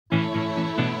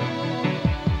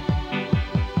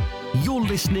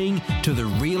listening to the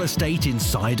Real Estate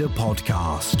Insider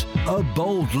Podcast, a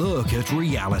bold look at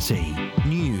reality,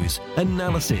 news,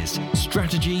 analysis,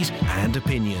 strategies, and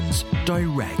opinions,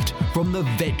 direct from the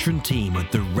veteran team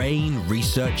at the TREI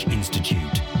Research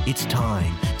Institute. It's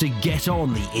time to get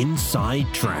on the inside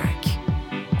track.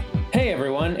 Hey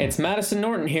everyone, it's Madison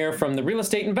Norton here from the Real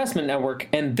Estate Investment Network,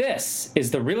 and this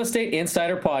is the Real Estate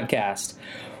Insider Podcast.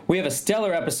 We have a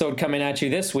stellar episode coming at you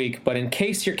this week, but in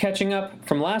case you're catching up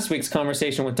from last week's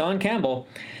conversation with Don Campbell,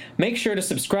 make sure to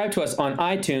subscribe to us on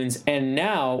iTunes, and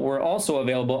now we're also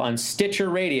available on Stitcher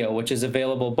Radio, which is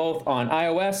available both on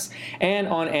iOS and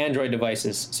on Android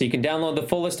devices. So you can download the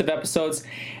full list of episodes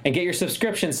and get your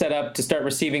subscription set up to start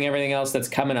receiving everything else that's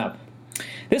coming up.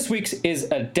 This week's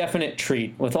is a definite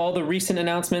treat. With all the recent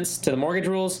announcements to the mortgage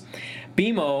rules,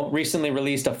 BMO recently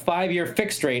released a 5-year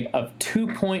fixed rate of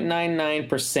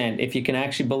 2.99%. If you can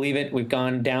actually believe it, we've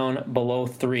gone down below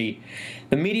 3.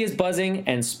 The media is buzzing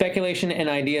and speculation and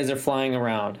ideas are flying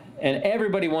around. And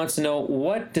everybody wants to know,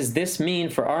 what does this mean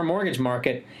for our mortgage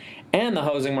market and the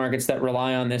housing markets that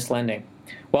rely on this lending?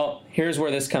 Well, here's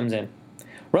where this comes in.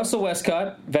 Russell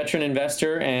Westcott, veteran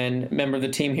investor and member of the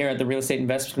team here at the Real Estate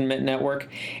Investment Network,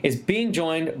 is being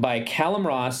joined by Calum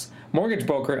Ross, mortgage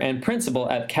broker and principal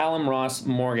at Calum Ross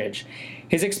Mortgage.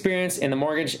 His experience in the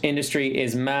mortgage industry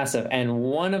is massive, and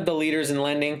one of the leaders in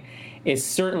lending is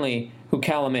certainly who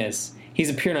Calum is. He's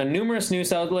appeared on numerous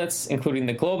news outlets, including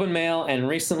the Globe and Mail, and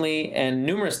recently and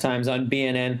numerous times on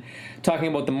BNN, talking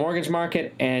about the mortgage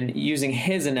market and using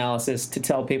his analysis to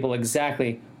tell people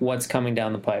exactly what's coming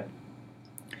down the pipe.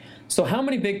 So how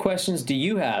many big questions do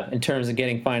you have in terms of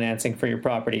getting financing for your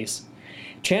properties?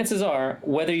 Chances are,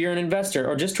 whether you're an investor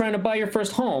or just trying to buy your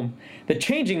first home, the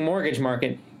changing mortgage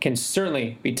market can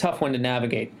certainly be a tough one to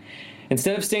navigate.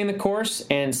 Instead of staying the course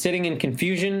and sitting in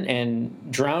confusion and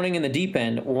drowning in the deep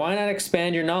end, why not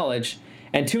expand your knowledge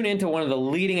and tune into one of the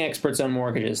leading experts on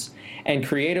mortgages and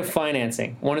creative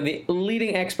financing, one of the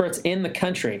leading experts in the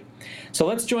country. So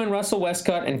let's join Russell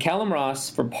Westcott and Calum Ross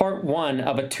for part 1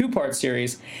 of a 2-part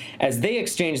series as they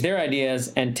exchange their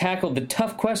ideas and tackle the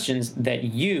tough questions that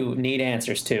you need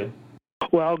answers to.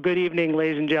 Well, good evening,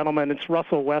 ladies and gentlemen. It's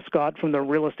Russell Westcott from the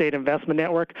Real Estate Investment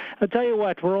Network. I'll tell you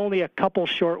what, we're only a couple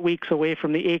short weeks away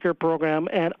from the ACRE program,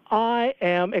 and I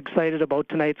am excited about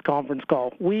tonight's conference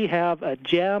call. We have a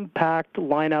jam-packed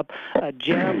lineup, a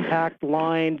jam-packed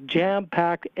line,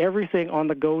 jam-packed everything on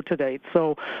the go today.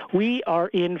 So we are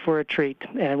in for a treat,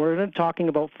 and we're going to be talking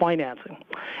about financing.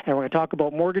 And we're going to talk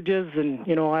about mortgages, and,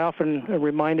 you know, I often am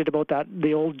reminded about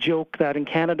the old joke that in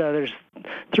Canada there's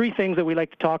 3 things that we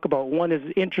like to talk about. One is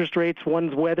interest rates,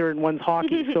 one's weather, and one's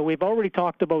hockey. So we've already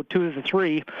talked about 2 of the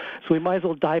 3, so we might as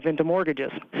well dive into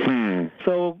mortgages.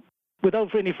 So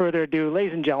without any further ado,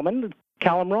 ladies and gentlemen,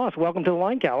 Calum Ross. Welcome to the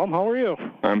line, Calum. How are you?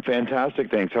 I'm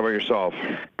fantastic, thanks. How about yourself?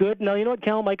 Good. Now, you know what,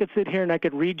 Calum? I could sit here and I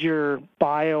could read your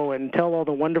bio and tell all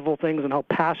the wonderful things and how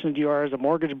passionate you are as a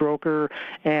mortgage broker,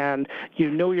 and you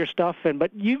know your stuff.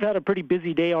 But you've had a pretty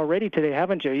busy day already today,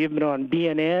 haven't you? You've been on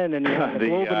BNN and you had the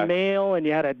Globe and Mail, and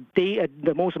you had a date.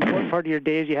 The most important part of your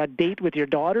day is you had a date with your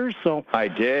daughters. So I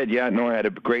did, yeah. No, I had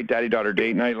a great daddy-daughter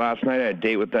date night last night. I had a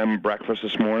date with them, breakfast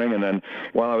this morning, and then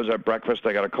while I was at breakfast,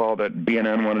 I got a call that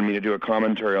BNN wanted me to do a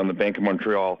commentary on the Bank of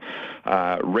Montreal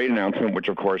rate announcement, which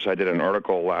of course I did an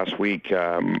article last week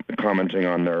commenting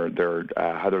on their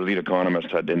how their lead economist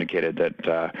had indicated that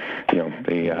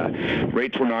the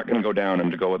rates were not going to go down and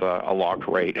to go with a locked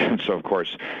rate. And so of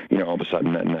course, all of a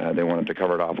sudden then they wanted to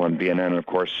cover it off on BNN. And of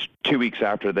course, 2 weeks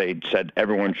after they said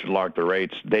everyone should lock their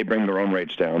rates, they bring their own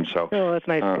rates down. So that's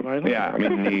nice. Yeah, I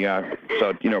mean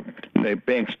the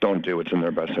banks don't do what's in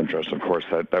their best interest. Of course,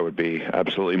 that would be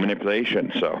absolutely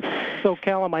manipulation. So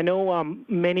Calum, I know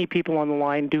many people on the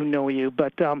line do know you,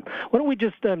 but why don't we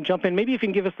just jump in? Maybe if you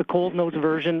can give us the Cold Notes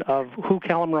version of who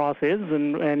Calum Ross is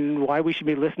and why we should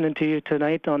be listening to you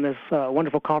tonight on this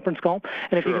wonderful conference call.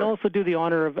 And if you can also do the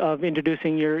honor of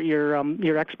introducing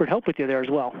your expert help with you there as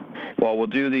well. Well, we'll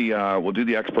do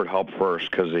the expert help first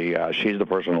because she's the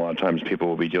person a lot of times people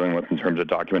will be dealing with in terms of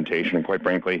documentation, and quite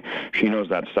frankly, she knows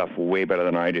that stuff way better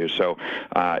than I do. So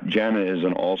Jen is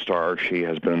an all-star. She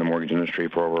has been in the mortgage industry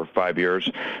for over 5 years,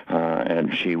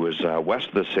 and she was west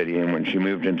of the city, and when she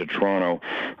moved into Toronto,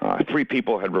 3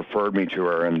 people had referred me to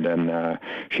her, and then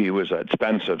she was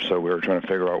expensive, so we were trying to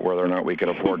figure out whether or not we could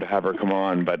afford to have her come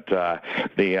on, but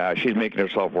she's making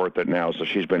herself worth it now, so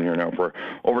she's been here now for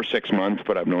over 6 months,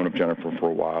 but I've known of Jennifer for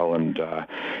a while, and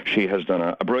she has done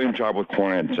a brilliant job with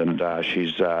clients, and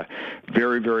she's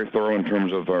very, very thorough in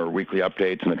terms of our weekly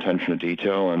updates and attention to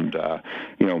detail, and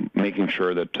making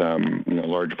sure that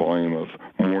large volume of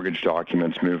mortgage each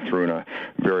document's moved through in a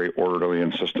very orderly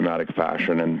and systematic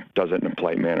fashion and does it in a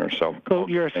polite manner. So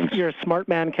you're a smart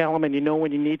man, Calum, and you know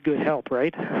when you need good help,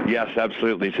 right? Yes,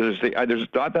 absolutely. So there's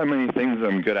not that many things that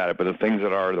I'm good at it, but the things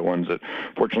that are the ones that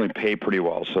fortunately pay pretty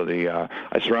well. So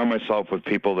I surround myself with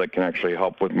people that can actually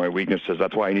help with my weaknesses.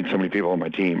 That's why I need so many people on my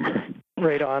team.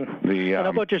 Right on. And how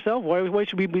about yourself? Why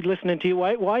should we be listening to you?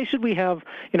 Why should we have,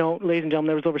 ladies and gentlemen,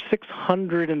 there was over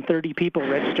 630 people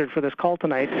registered for this call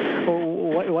tonight.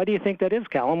 Why do you think that is,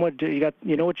 Calum? What what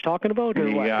you're talking about? Or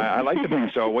what? Yeah, I like to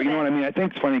think so. Well, you know what I mean? I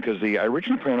think it's funny because I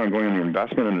originally planned on going in the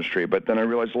investment industry, but then I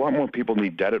realized a lot more people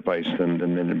need debt advice than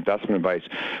investment advice.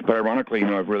 But ironically,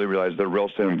 I've really realized that real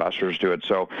estate investors do it.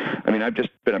 So, I've just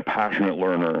been a passionate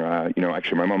learner.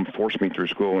 Actually, my mom forced me through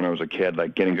school when I was a kid.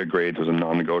 Like, getting good grades was a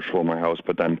non-negotiable in my house.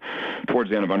 But then towards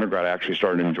the end of undergrad, I actually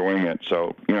started enjoying it.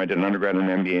 So, I did an undergrad and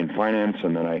an MBA in finance,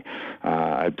 and then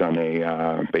I've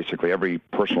done basically every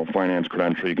personal finance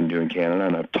credential you can do in Canada,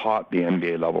 and I've taught the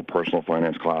MBA level personal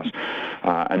finance class.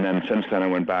 And then since then, I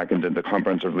went back and did the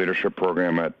comprehensive leadership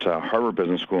program at Harvard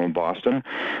Business School in Boston,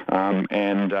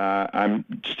 and I'm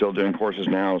still doing courses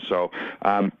now. So,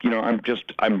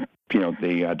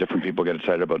 the different people get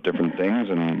excited about different things,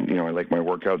 and I like my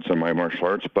workouts and my martial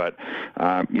arts, but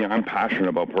I'm passionate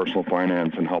about personal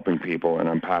finance and helping people, and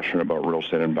I'm passionate about real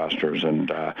estate investors,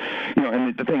 and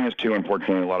and the thing is too,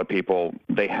 unfortunately, a lot of people,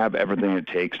 they have everything it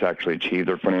takes to actually achieve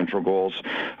their financial goals.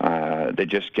 They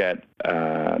just get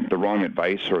the wrong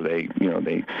advice, or they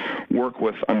work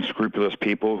with unscrupulous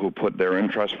people who put their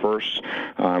interests first,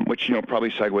 which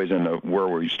probably segues into where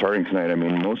we're starting tonight.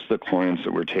 Most of the clients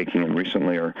that we're taking in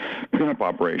recently are cleanup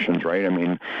operations, right?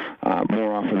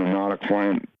 More often than not, a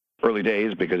client, early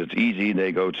days, because it's easy,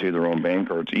 they go to their own bank,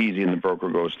 or it's easy and the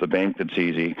broker goes to the bank that's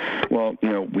easy. Well,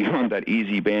 we want that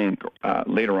easy bank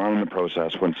later on in the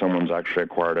process when someone's actually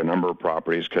acquired a number of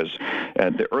properties, because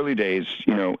at the early days,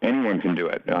 anyone can do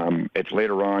it. It's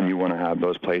later on you want to have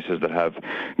those places that have,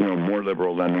 more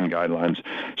liberal lending guidelines.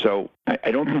 So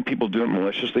I don't think people do it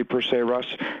maliciously per se, Russ,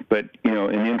 but,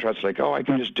 in the interest, like, I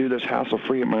can just do this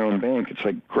hassle-free at my own bank. It's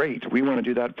like, great, we want to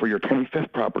do that for your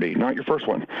 25th property, not your first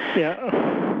one.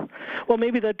 Yeah. Well,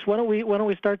 maybe that's, why don't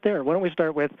we start there? Why don't we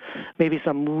start with maybe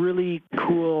some really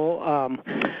cool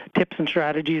tips and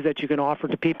strategies that you can offer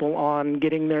to people on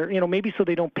getting their, maybe so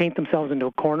they don't paint themselves into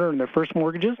a corner in their first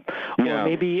mortgages,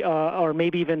 or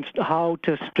maybe even how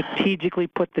to strategically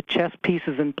put the chess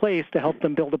pieces in place to help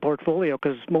them build a portfolio,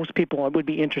 because most people would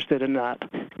be interested in that.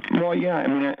 Well, yeah,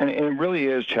 and it really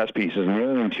is chess pieces. And the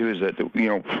other thing too is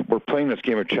that we're playing this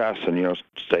game of chess, and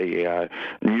say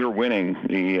you're winning,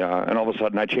 and all of a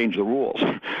sudden I change the rules,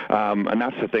 and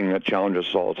that's the thing that challenges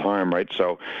us all the time, right?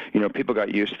 So people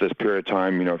got used to this period of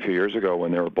time, a few years ago,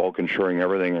 when they were bulk insuring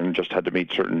everything and just had to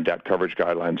meet certain debt coverage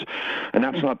guidelines, and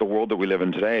that's not the world that we live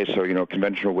in today. So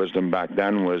conventional wisdom back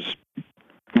then was,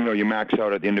 you max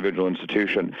out at the individual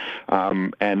institution,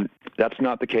 and that's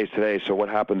not the case today. So what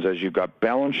happens is you've got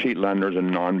balance sheet lenders and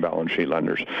non-balance sheet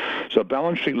lenders. So a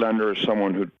balance sheet lender is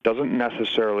someone who doesn't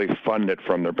necessarily fund it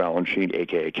from their balance sheet,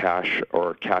 aka cash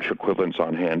or cash equivalents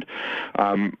on hand,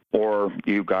 or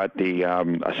you've got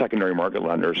a secondary market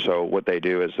lender. So what they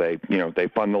do is they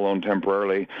fund the loan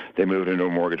temporarily, they move it into a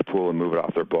mortgage pool and move it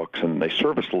off their books, and they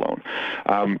service the loan.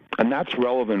 And that's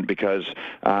relevant because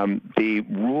the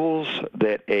rules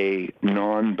that a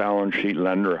non-balance sheet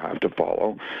lender have to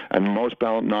follow, and most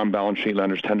non-balance sheet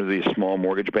lenders tend to be small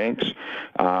mortgage banks.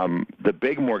 The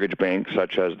big mortgage banks,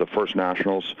 such as the First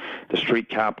Nationals, the Street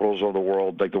Capitals of the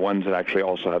world, like the ones that actually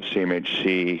also have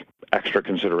CMHC extra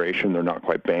consideration, they're not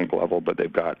quite bank level, but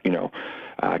they've got,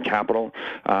 capital.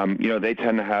 They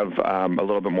tend to have a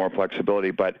little bit more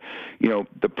flexibility. But,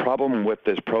 the problem with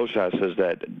this process is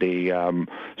that the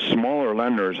smaller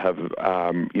lenders have,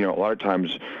 a lot of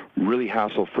times really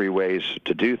hassle-free ways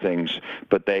to do things,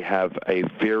 but they have a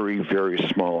very, very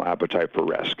small appetite for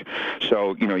risk.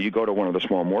 So, you go to one of the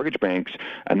small mortgage banks,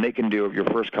 and they can do your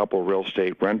first couple real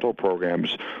estate rental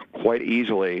programs quite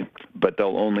easily, but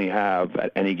they'll only have,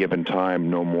 at any given time,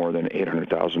 no more than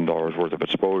 $800,000 worth of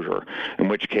exposure, in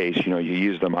which case, you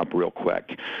use them up real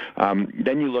quick.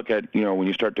 Then you look at, when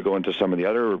you start to go into some of the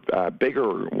other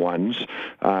bigger ones,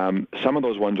 some of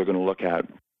those ones are going to look at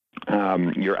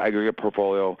your aggregate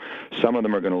portfolio. Some of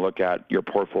them are going to look at your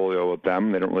portfolio with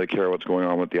them. They don't really care what's going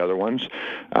on with the other ones.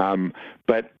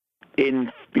 But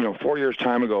in 4 years'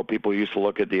 time ago, people used to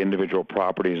look at the individual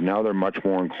properties. Now they're much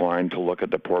more inclined to look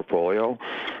at the portfolio.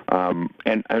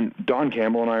 And Don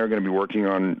Campbell and I are going to be working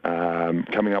on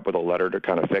coming up with a letter to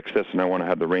kind of fix this. And I want to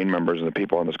have the REIN members and the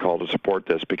people on this call to support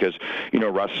this because,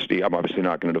 Rusty, I'm obviously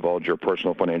not going to divulge your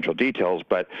personal financial details,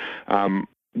 but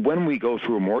when we go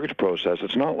through a mortgage process,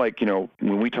 it's not like,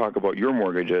 when we talk about your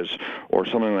mortgages or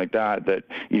something like that, that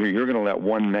you're going to let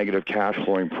one negative cash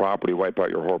flowing property wipe out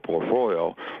your whole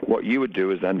portfolio. What you would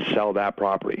do is then sell that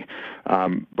property.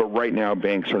 But right now,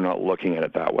 banks are not looking at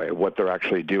it that way. What they're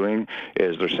actually doing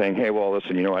is they're saying, hey, well,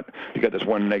 listen, you know what? You got this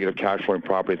one negative cash flowing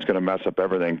property, it's going to mess up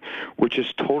everything, which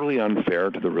is totally unfair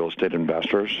to the real estate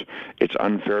investors. It's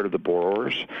unfair to the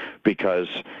borrowers because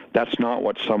that's not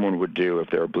what someone would do if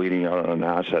they were bleeding out on an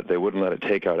asset. They wouldn't let it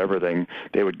take out everything.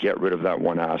 They would get rid of that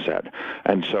one asset.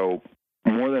 And so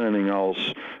more than anything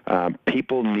else,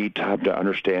 people need to have to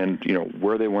understand,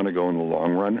 where they want to go in the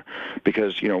long run.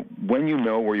 Because, when you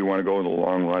know where you want to go in the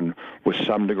long run with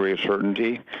some degree of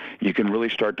certainty, you can really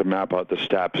start to map out the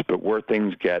steps. But where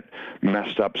things get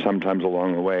messed up sometimes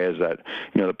along the way is that,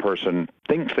 the person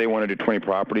thinks they want to do 20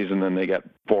 properties and then they get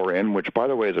 4 in, which, by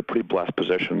the way, is a pretty blessed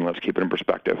position. Let's keep it in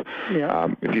perspective. Yeah.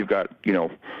 If you've got,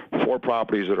 4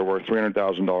 properties that are worth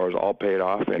 $300,000 all paid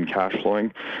off and cash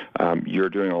flowing, you're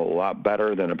doing a lot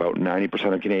better than about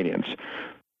 90% of Canadians.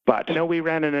 But I know we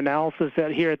ran an analysis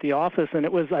here at the office, and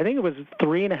I think it was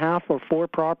 3.5 or 4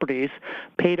 properties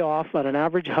paid off at an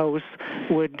average house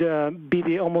would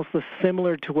be almost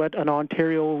similar to what an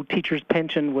Ontario teacher's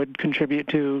pension would contribute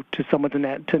to someone's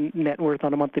net worth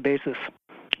on a monthly basis.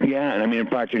 Yeah, and in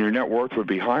fact, your net worth would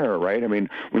be higher, right? When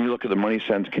you look at the Money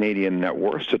Sense Canadian net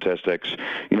worth statistics,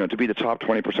 to be the top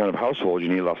 20% of households, you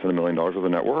need less than $1 million worth of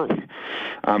net worth.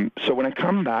 So when I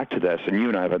come back to this, and you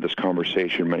and I have had this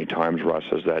conversation many times, Russ,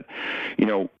 is that,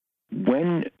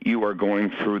 when you are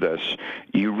going through this,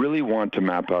 you really want to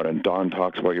map out, and Don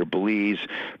talks about your beliefs,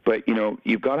 but,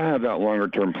 you've got to have that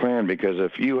longer-term plan, because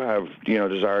if you have,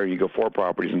 desire, you go 4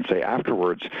 properties and say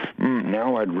afterwards,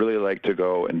 now I'd really like to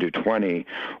go and do 20,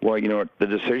 well, the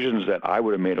decisions that I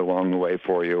would have made along the way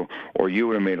for you, or you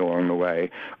would have made along the way,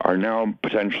 are now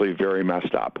potentially very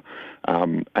messed up.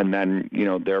 And then,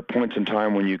 there are points in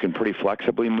time when you can pretty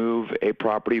flexibly move a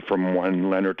property from one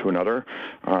lender to another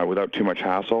without too much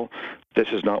hassle. This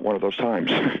is not one of those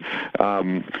times.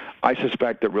 I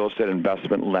suspect that real estate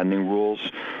investment lending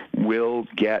rules will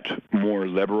get more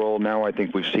liberal now. I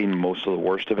think we've seen most of the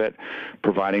worst of it,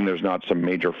 providing there's not some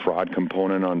major fraud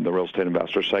component on the real estate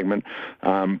investor segment.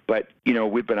 But,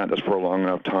 we've been at this for a long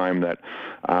enough time that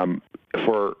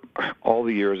for all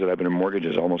the years that I've been in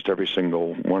mortgages, almost every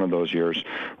single one of those years,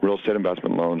 real estate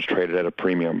investment loans traded at a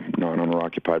premium,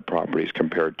 non-owner-occupied properties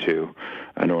compared to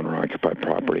an owner-occupied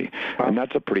property. And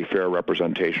that's a pretty fair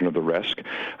representation of the risk.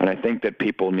 And I think that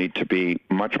people need to be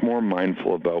much more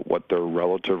mindful about what their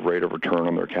relative rate of return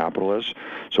on their capital is.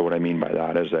 So what I mean by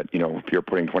that is that, if you're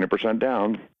putting 20%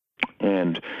 down,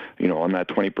 and, on that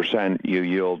 20%, you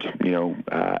yield,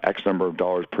 X number of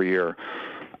dollars per year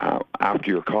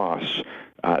after your costs,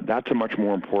 that's a much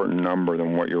more important number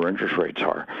than what your interest rates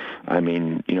are.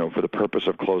 For the purpose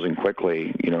of closing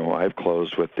quickly, I've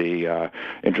closed with the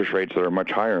interest rates that are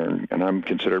much higher, and I'm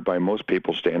considered by most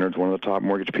people's standards one of the top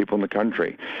mortgage people in the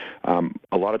country.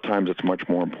 A lot of times it's much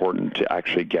more important to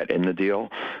actually get in the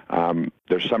deal.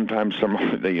 There's sometimes some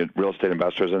of the real estate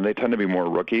investors, and they tend to be more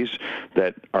rookies,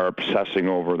 that are obsessing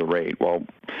over the rate. Well,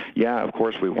 yeah, of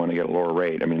course we want to get a lower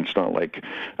rate. It's not like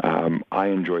I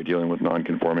enjoy dealing with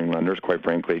non-conforming lenders. Quite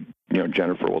frankly,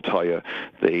 Jennifer will tell you,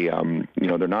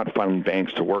 they're not fun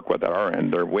banks to work with at our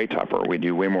end. They're way tougher. We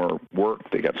do way more work.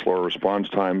 They get slower response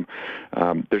time.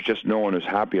 There's just no one who's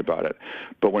happy about it.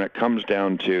 But when it comes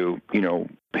down to,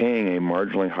 paying a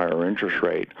marginally higher interest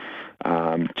rate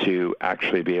to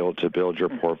actually be able to build your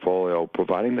portfolio,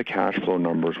 providing the cash flow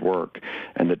numbers work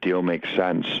and the deal makes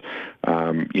sense,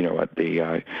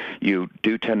 you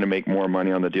do tend to make more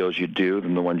money on the deals you do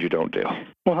than the ones you don't do.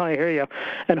 Well, I hear you.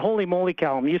 And holy moly,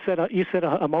 Calum, you said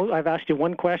I've asked you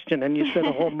one question, and you said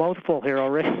a whole mouthful here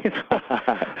already.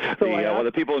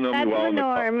 The people know me well. That's the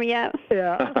norm, yeah.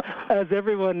 Yeah. As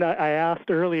everyone, I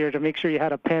asked earlier to make sure you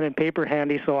had a pen and paper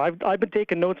handy, so I've been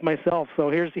taking notes myself.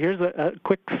 So here's a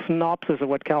quick synopsis of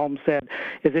what Calum said,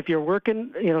 is if you're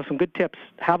working, some good tips,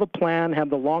 have a plan,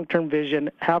 have the long-term vision,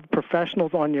 have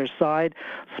professionals on your side.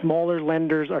 Smaller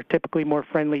lenders are typically more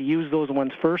friendly. Use those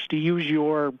ones first. Use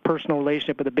your personal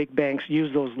relationship with the big banks.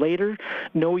 Use those later.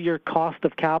 Know your cost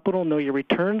of capital. Know your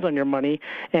returns on your money.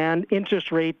 And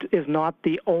interest rate is not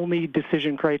the only decision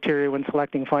decision criteria when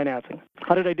selecting financing.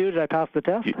 How did I do? Did I pass the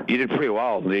test? You did pretty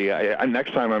well.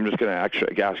 Next time I'm just going to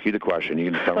actually ask you the question.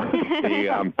 You can tell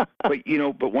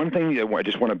me. But one thing that I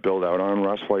just want to build out on,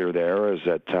 Russ, while you're there, is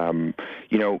that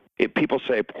if people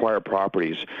say acquire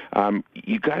properties,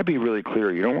 you got to be really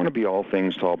clear. You don't want to be all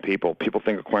things to all people. People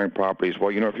think acquiring properties. Well,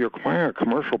 if you're acquiring a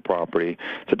commercial property,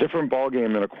 it's a different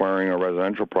ballgame than acquiring a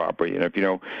residential property. And if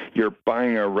you're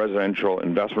buying a residential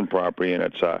investment property and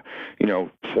it's a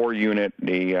 4-unit,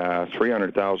 the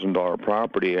 $300,000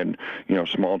 property in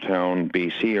small town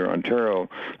BC or Ontario,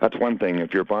 that's one thing.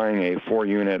 If you're buying a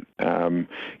 4-unit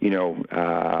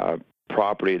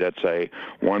property that's a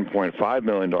 $1.5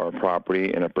 million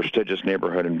property in a prestigious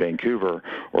neighborhood in Vancouver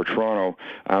or Toronto,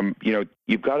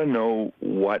 you've got to know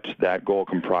what that goal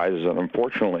comprises. And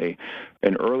unfortunately,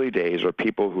 in early days, or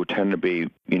people who tend to be,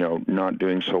 not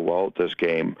doing so well at this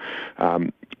game,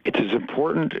 it's as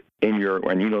important and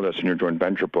you know this in your joint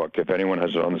venture book. If anyone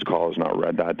on this call has not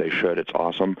read that, they should. It's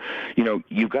awesome.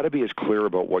 You've got to be as clear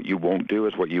about what you won't do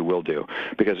as what you will do.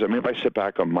 Because, if I sit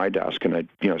back on my desk, and I,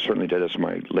 certainly did this in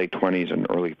my late 20s and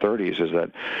early 30s, is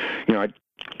that,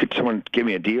 could someone give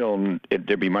me a deal and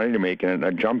there'd be money to make, and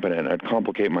I'd jump in it, and I'd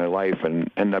complicate my life and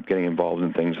end up getting involved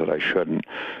in things that I shouldn't.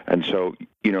 And so,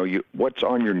 what's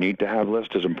on your need-to-have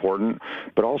list is important,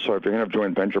 but also if you're going to have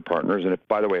joint venture partners, and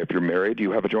by the way, if you're married,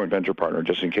 you have a joint venture partner,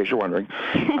 just in case you're wondering.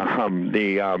 And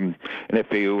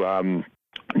if you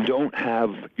don't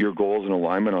have your goals in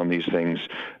alignment on these things,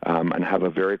 and have a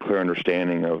very clear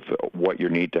understanding of what your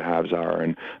need-to-haves are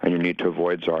and your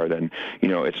need-to-avoids are, then,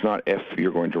 it's not if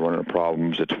you're going to run into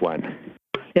problems, it's when.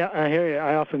 Yeah, I hear you.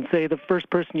 I often say the first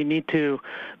person you need to,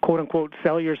 quote-unquote,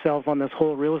 sell yourself on this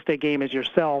whole real estate game is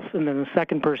yourself, and then the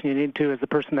second person you need to is the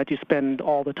person that you spend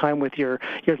all the time with, your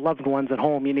loved ones at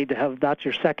home. You need to have, that's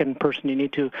your second person you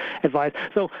need to advise.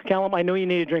 So, Calum, I know you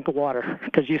need a drink of water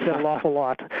because you said an awful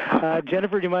lot.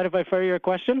 Jennifer, do you mind if I fire you a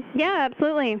question? Yeah,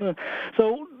 absolutely.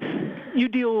 So you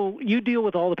deal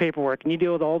with all the paperwork, and you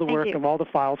deal with all the work of all the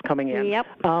files coming in. Yep.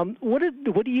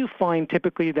 What do you find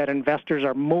typically that investors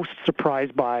are most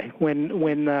surprised by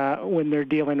when they're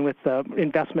dealing with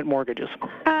investment mortgages?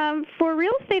 For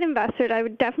real estate investors, I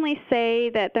would definitely say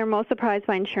that they're most surprised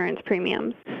by insurance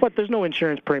premiums. But there's no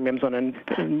insurance premiums on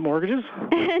mortgages?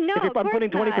 No, I'm putting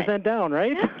 20% down,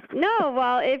 right? No,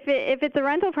 well, if it's a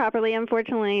rental property,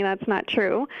 unfortunately, that's not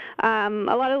true. A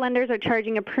lot of lenders are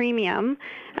charging a premium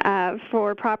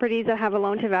for properties that have a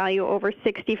loan-to-value over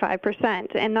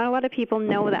 65%, and not a lot of people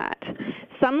know that.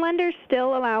 Some lenders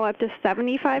still allow up to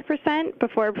 75%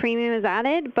 before a premium is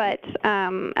added, but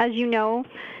as you know,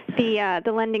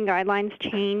 the lending guidelines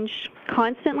change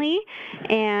constantly,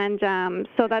 and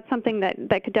so that's something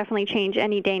that could definitely change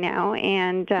any day now.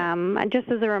 And just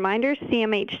as a reminder,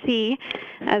 CMHC,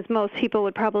 as most people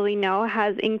would probably know,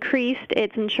 has increased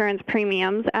its insurance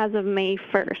premiums as of May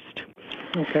 1st.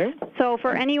 Okay. So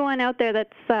for anyone out there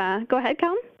that's, go ahead,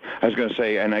 Calum. I was going to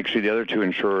say, and actually the other two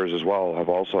insurers as well have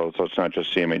also, so it's not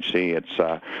just CMHC,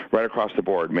 it's right across the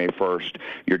board, May 1st.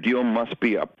 Your deal must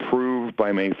be approved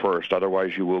by May 1st,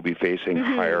 otherwise you will be facing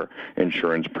higher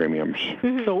insurance premiums.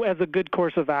 So as a good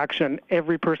course of action,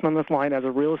 every person on this line as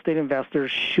a real estate investor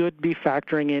should be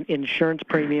factoring in insurance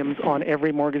premiums on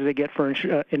every mortgage they get for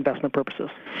investment purposes.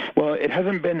 Well, it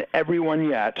hasn't been everyone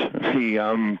yet,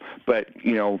 but,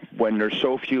 when there's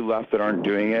so few left that aren't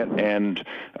doing it, and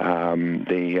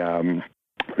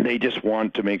they just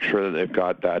want to make sure that they've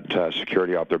got that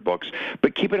security off their books.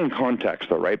 But keep it in context,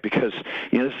 though, right? Because,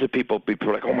 this is people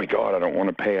are like, oh, my God, I don't want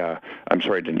to pay I'm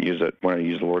sorry I didn't use it when I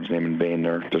used the Lord's name in vain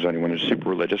there, if there's anyone who's super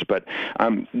religious. But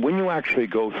when you actually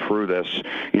go through this,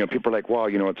 people are like, well,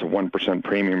 it's a 1%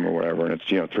 premium or whatever, and it's,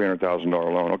 $300,000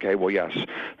 loan. Okay, well, yes,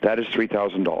 that is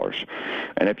 $3,000.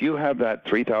 And if you have that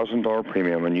 $3,000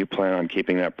 premium and you plan on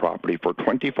keeping that property for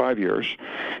 25 years,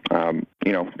 and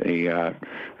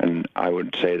I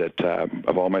would say that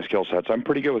of all my skill sets, I'm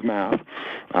pretty good with math.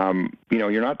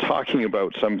 You're not talking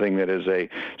about something that is a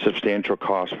substantial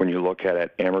cost when you look at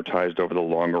it amortized over the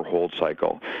longer hold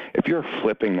cycle. If you're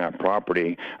flipping that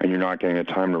property and you're not getting the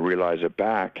time to realize it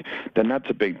back, then that's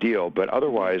a big deal. But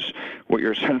otherwise, what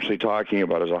you're essentially talking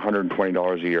about is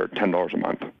 $120 a year, $10 a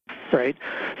month. Right.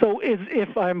 So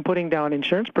if I'm putting down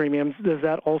insurance premiums, does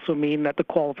that also mean that the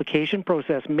qualification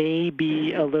process may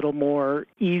be a little more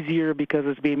easier because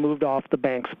it's being moved off the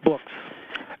bank's books?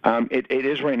 It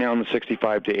is right now in the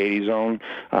 65 to 80 zone.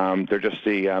 They're just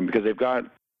because they've got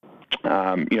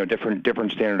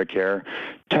different standard of care.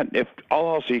 If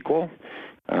all else equal,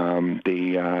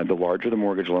 The larger the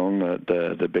mortgage loan,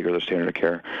 the bigger the standard of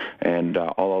care, and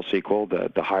all else equal,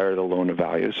 the higher the loan to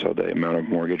value, so the amount of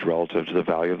mortgage relative to the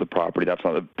value of the property. That's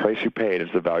not the price you paid;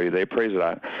 it's the value they appraise it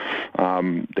at.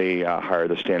 The higher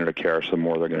the standard of care, so the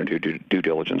more they're going to do due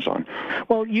diligence on.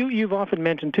 Well, you've often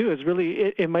mentioned too is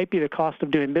really it might be the cost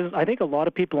of doing business. I think a lot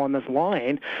of people on this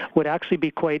line would actually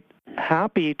be quite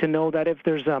happy to know that if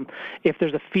there's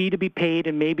a fee to be paid,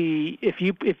 and maybe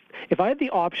if I had the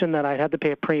option that I had to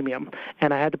pay a premium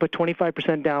and I had to put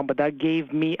 25% down, but that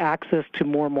gave me access to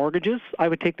more mortgages, I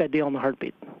would take that deal in a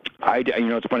heartbeat.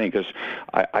 It's funny because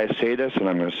I say this, and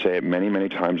I'm going to say it many, many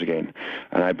times again.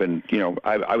 And I've been,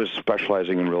 I was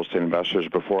specializing in real estate investors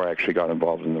before I actually got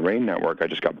involved in the REI network. I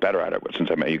just got better at it since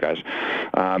I met you guys.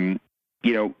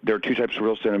 There are two types of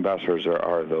real estate investors. There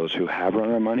are those who have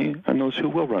run out of money and those who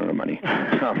will run out of money.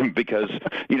 Because,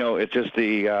 it's just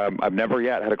I've never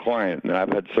yet had a client, and I've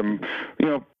had some,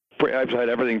 I've had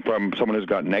everything from someone who's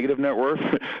got negative net worth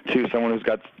to someone who's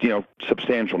got,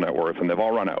 substantial net worth, and they've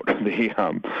all run out.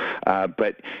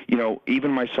 But,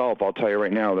 even myself, I'll tell you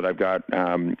right now that I've got,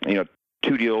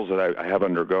 two deals that I have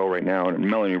undergo right now, and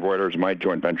Melanie Reuter is my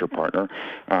joint venture partner.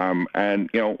 And,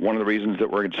 one of the reasons that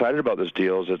we're excited about this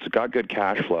deal is it's got good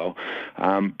cash flow,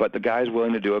 but the guy's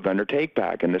willing to do a vendor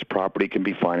take-back, and this property can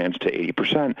be financed to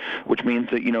 80%, which means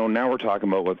that, now we're talking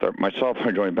about with myself and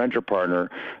our joint venture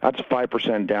partner, that's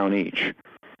 5% down each.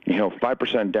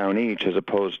 5% down each, as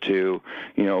opposed to,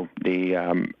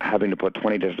 the having to put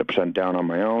 20% down on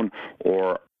my own,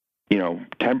 or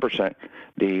 10%.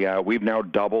 We've now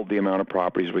doubled the amount of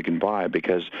properties we can buy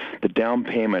because the down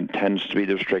payment tends to be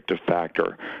the restrictive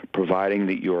factor, providing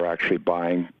that you're actually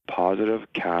buying positive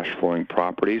cash flowing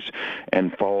properties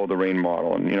and follow the REI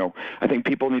model. And, I think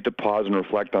people need to pause and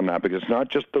reflect on that, because it's not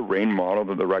just the REI model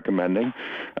that they're recommending.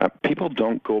 People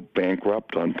don't go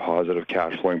bankrupt on positive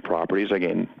cash flowing properties.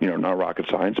 Again, not rocket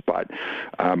science, but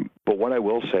what I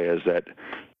will say is that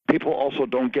people also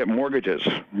don't get mortgages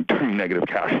during negative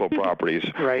cash flow properties,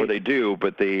 right? Or they do,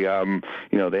 but they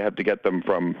have to get them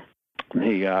from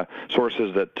the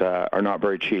sources that are not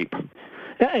very cheap.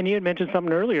 Yeah, and you had mentioned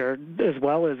something earlier as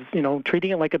well as, treating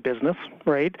it like a business,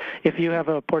 right? If you have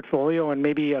a portfolio and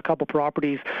maybe a couple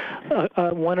properties,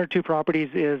 one or two properties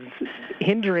is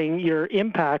hindering your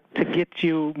impact to get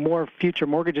you more future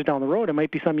mortgages down the road, it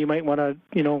might be something you might want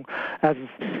to, as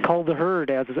cull the herd,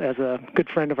 as a good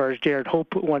friend of ours, Jared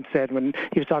Hope, once said when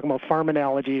he was talking about farm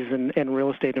analogies and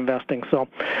real estate investing. So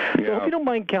if you don't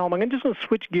mind, Calum, I'm just going to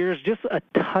switch gears just a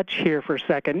touch here for a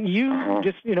second. You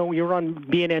just, you're on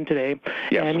BNN today.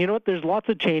 Yes. And you know what? There's lots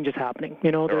of changes happening.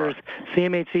 There's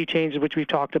CMHC changes, which we've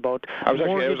talked about. I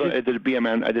did the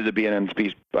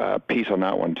BNN piece on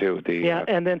that one too.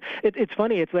 And then it's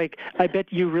funny. It's like I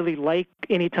bet you really like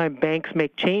anytime banks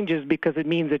make changes because it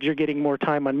means that you're getting more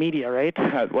time on media, right?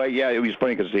 Well, yeah, it was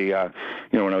funny because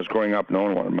when I was growing up, no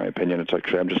one wanted my opinion. It's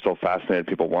actually I'm just so fascinated.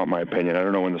 People want my opinion. I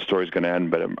don't know when the story's going to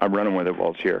end, but I'm running with it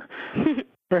while it's here.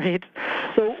 Right.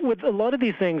 So with a lot of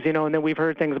these things, and then we've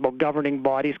heard things about governing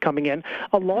bodies coming in,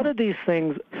 a lot of these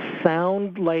things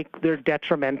sound like they're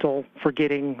detrimental for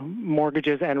getting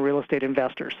mortgages and real estate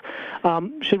investors.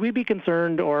 Should we be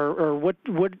concerned, or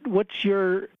what's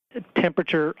your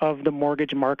temperature of the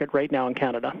mortgage market right now in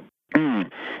Canada?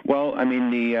 Well,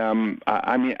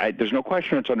 there's no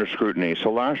question it's under scrutiny.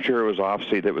 So last year it was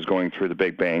OFSI that was going through the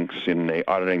big banks and they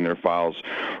auditing their files.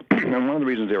 And one of the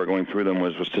reasons they were going through them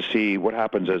was to see what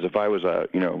happens is if I was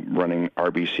running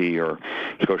RBC or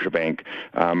Scotiabank,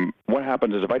 what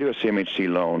happens is if I do a CMHC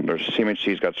loan,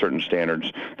 CMHC's got certain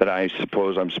standards that I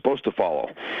suppose I'm supposed to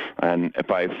follow. And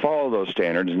if I follow those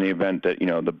standards, in the event that,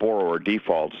 the borrower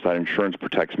defaults, that insurance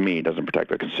protects me, doesn't protect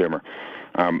the consumer.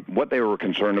 What they were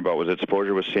concerned about was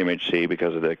exposure with CMHC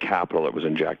because of the capital that was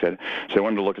injected. So they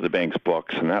wanted to look at the bank's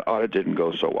books, and that audit didn't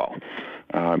go so well.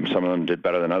 Some of them did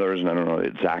better than others, and I don't know the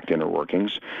exact inner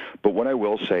workings. But what I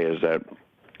will say is that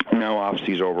now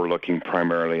OFSI's overlooking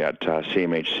primarily at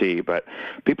CMHC, but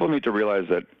people need to realize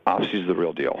that OFSI's the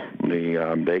real deal.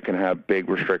 They can have big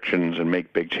restrictions and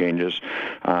make big changes,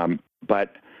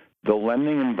 but the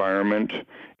lending environment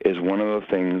is one of the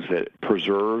things that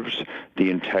preserves the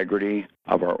integrity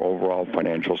of our overall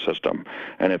financial system.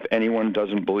 And if anyone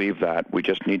doesn't believe that, we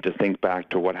just need to think back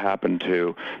to what happened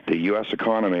to the U.S.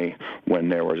 economy when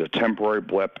there was a temporary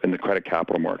blip in the credit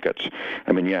capital markets.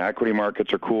 Equity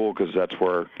markets are cool because that's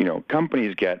where,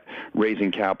 companies get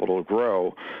raising capital to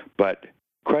grow, but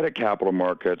credit capital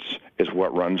markets is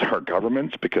what runs our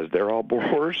governments because they're all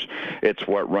borrowers. It's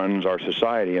what runs our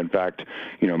society. In fact,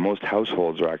 most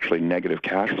households are actually negative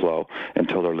cash flow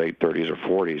until their late 30s or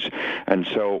 40s. And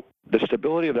so the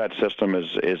stability of that system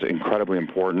is incredibly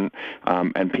important,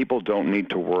 and people don't need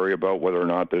to worry about whether or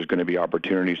not there's going to be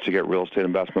opportunities to get real estate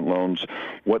investment loans.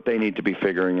 What they need to be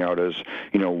figuring out is,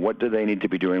 what do they need to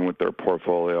be doing with their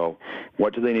portfolio?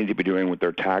 What do they need to be doing with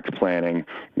their tax planning?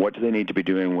 What do they need to be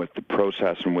doing with the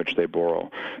process in which they borrow?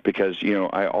 Because,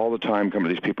 I all the time come to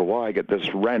these people, well, I get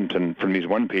this rent and from these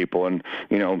one people, and,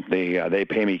 they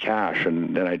pay me cash,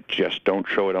 and then I just don't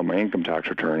show it on my income tax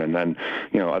return. And then,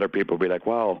 other people will be like,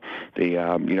 well,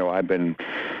 I've been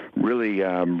really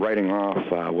writing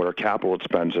off what our capital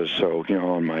expenses, so,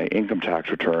 on my income tax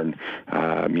return,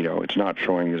 it's not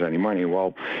showing as any money.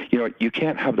 Well, you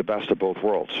can't have the best of both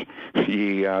worlds.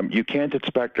 You can't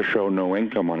expect to show no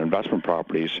income on investment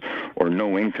properties or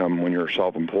no income when you're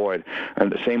self-employed,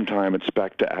 and at the same time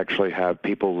expect to actually have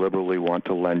people liberally want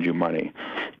to lend you money.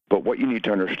 But what you need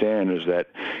to understand is that,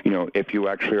 if you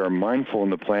actually are mindful in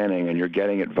the planning and you're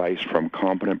getting advice from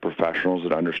competent professionals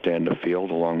that understand the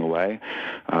field along the way,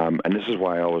 and this is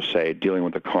why I always say dealing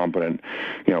with a competent,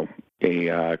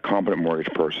 a competent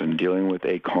mortgage person, dealing with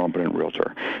a competent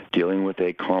realtor, dealing with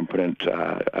a competent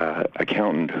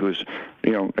accountant who's,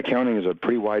 accounting is a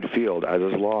pretty wide field, as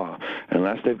is law,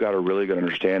 unless they've got a really good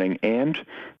understanding, and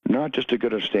not just a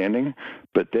good understanding,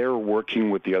 but they're working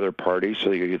with the other parties so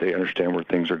they understand where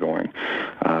things are going.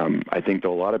 I think that a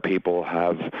lot of people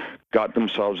have got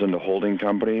themselves into holding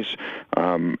companies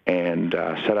and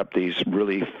set up these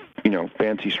really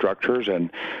fancy structures,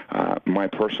 and my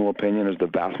personal opinion is the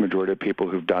vast majority of people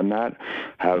who've done that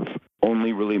have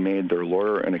only really made their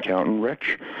lawyer and accountant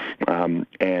rich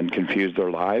and confused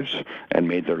their lives and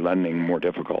made their lending more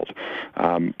difficult.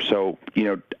 So,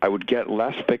 I would get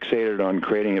less fixated on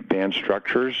creating advanced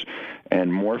structures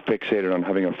and more fixated on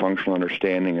having a functional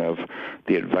understanding of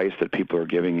the advice that people are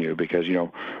giving you. Because,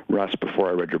 Russ, before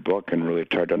I read your book and really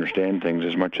tried to understand things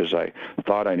as much as I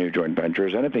thought I knew joint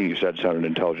ventures, anything you said sounded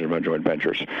intelligent about joint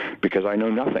ventures because I know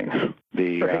nothing.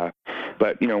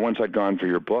 But, once I'd gone through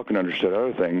your book and understood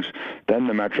other things, then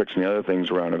the metrics and the other things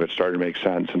around it started to make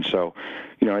sense. And so,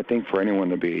 I think for anyone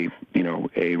to be,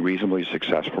 a reasonably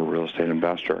successful real estate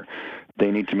investor,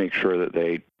 they need to make sure that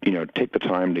they, take the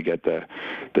time to get the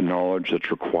knowledge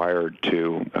that's required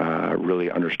to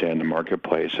really understand the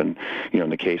marketplace. And, in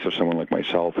the case of someone like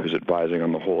myself who's advising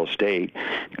on the whole estate,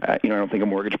 I don't think a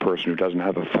mortgage person who doesn't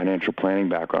have a financial planning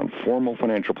background, formal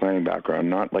financial planning background,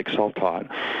 not like self-taught,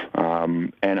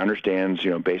 and understands,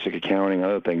 basic accounting,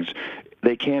 other things,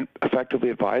 they can't effectively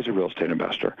advise a real estate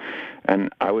investor.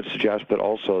 And I would suggest that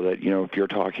also that, if you're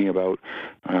talking about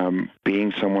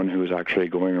being someone who's actually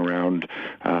going around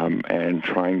and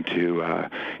trying to,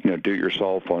 do it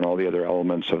yourself on all the other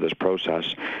elements of this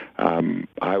process,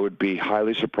 I would be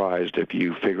highly surprised if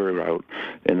you figure out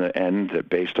in the end that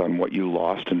based on what you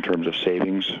lost in terms of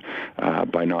savings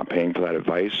by not paying for that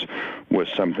advice was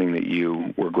something that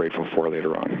you were grateful for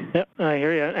later on. Yep, I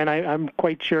hear you. And I'm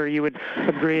quite sure you would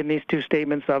agree in these two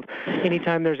statements of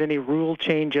anytime there's any rule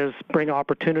changes, bring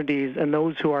opportunities, and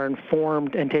those who are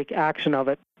informed and take action of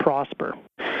it prosper.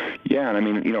 Yeah, and I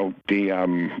mean,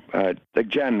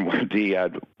 Jen, what do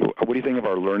you think of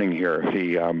our learning here?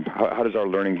 How does our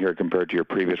learning here compare to your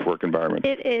previous work environment?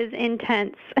 It is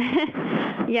intense.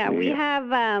 Yeah, we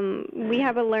have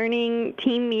a learning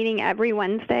team meeting every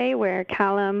Wednesday where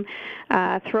Calum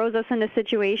throws us into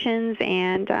situations,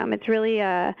 and it's really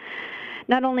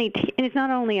not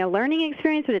only a learning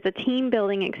experience, but it's a team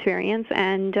building experience,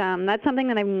 and that's something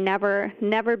that I've never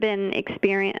been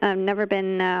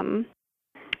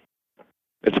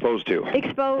exposed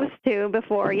to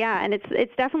before. Yeah, and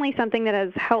it's definitely something that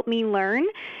has helped me learn.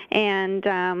 And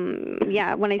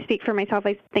when I speak for myself,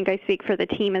 I think I speak for the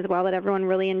team as well, that everyone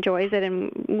really enjoys it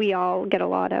and we all get a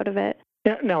lot out of it.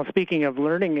 Yeah, now, speaking of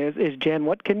learning, is Jen,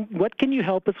 what can you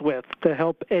help us with to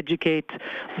help educate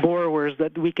borrowers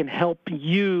that we can help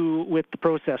you with the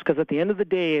process? Because at the end of the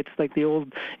day, it's like the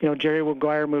old, Jerry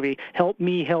Maguire movie, help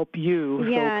me help you.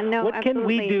 Yeah, so no, what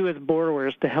absolutely. Can we do as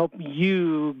borrowers to help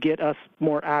you get us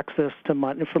more access to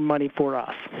money for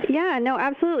us? Yeah, no,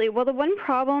 absolutely. Well, the one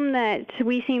problem that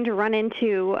we seem to run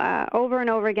into over and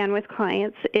over again with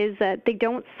clients is that they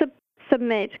don't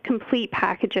submit complete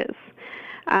packages.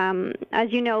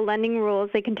 As you know, lending rules,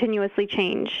 they continuously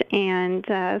change, and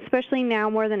especially now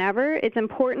more than ever, it's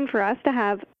important for us to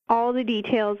have all the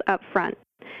details up front.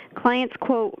 Clients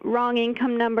quote wrong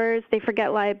income numbers, they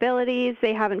forget liabilities,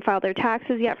 they haven't filed their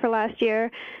taxes yet for last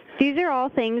year. These are all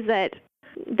things that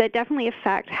definitely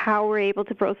affect how we're able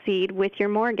to proceed with your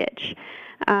mortgage.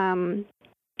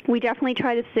 We definitely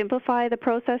try to simplify the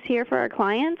process here for our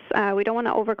clients. We don't want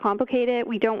to overcomplicate it.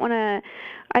 We don't want to.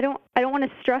 I don't want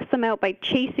to stress them out by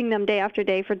chasing them day after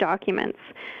day for documents.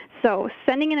 So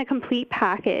sending in a complete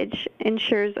package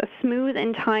ensures a smooth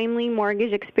and timely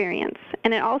mortgage experience.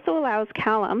 And it also allows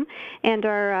Calum and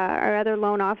our other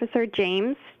loan officer,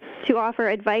 James, to offer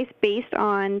advice based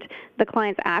on the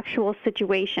client's actual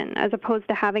situation, as opposed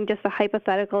to having just a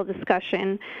hypothetical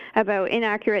discussion about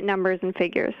inaccurate numbers and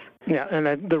figures. Yeah,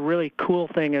 and the really cool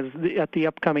thing is at the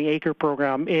upcoming ACRE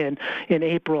program in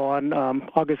April on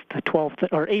August 12th,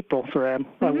 or April, sorry,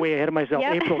 I'm way ahead of myself,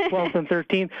 Yep. April 12th and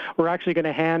 13th, we're actually going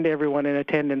to hand everyone in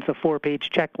attendance a 4-page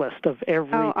checklist of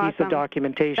every piece of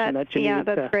documentation that you need. Yeah,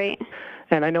 that's great.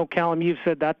 And I know, Calum, you've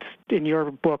said that in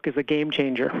your book is a game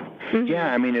changer. Mm-hmm.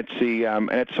 Yeah, I mean, it's and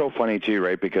it's so funny too,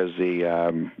 right? Because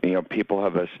people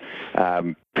have this,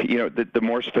 the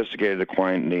more sophisticated the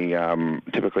client,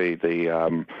 typically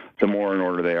the more in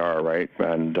order they are, right?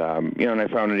 And and I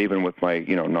found it even with my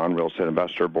non-real estate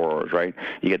investor borrowers, right?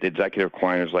 You get the executive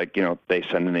client who's like, they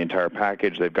send in the entire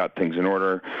package, they've got things in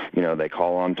order, they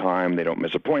call on time, they don't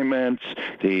miss appointments.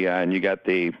 And you got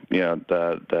the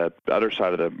other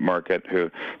side of the market who,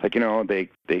 like,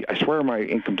 I swear my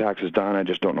income tax is done, I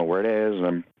just don't know where it is, and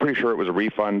I'm pretty sure it was a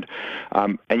refund.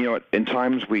 And in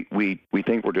times we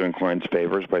think we're doing clients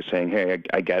favors by saying, hey,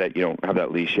 I get it, you don't have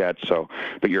that lease yet,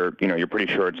 but you're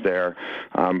pretty sure it's there.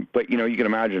 But you can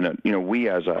imagine that we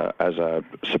as a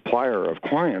supplier of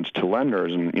clients to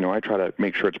lenders, and I try to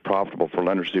make sure it's profitable for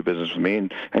lenders to do business with me,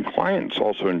 and clients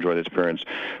also enjoy the experience.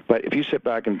 But if you sit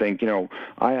back and think,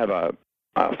 I have a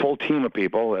full team of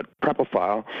people that prep a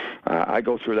file. I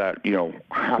go through that,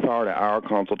 half-hour to hour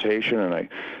consultation, and I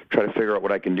try to figure out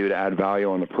what I can do to add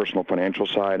value on the personal financial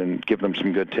side and give them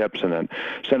some good tips, and then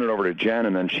send it over to Jen,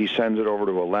 and then she sends it over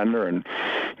to a lender, and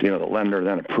the lender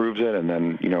then approves it, and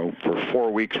then for 4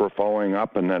 weeks we're following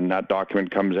up, and then that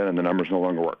document comes in, and the numbers no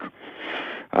longer work.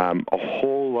 A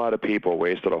whole lot of people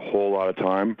wasted a whole lot of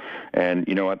time, and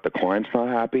you know what? The client's not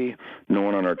happy. No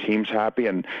one on our team's happy,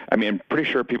 and I mean, I'm pretty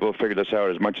sure people have figured this out.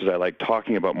 As much as I like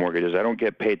talking about mortgages, I don't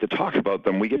get paid to talk about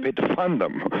them. We get paid to fund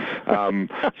them.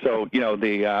 So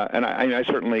and I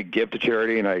certainly give to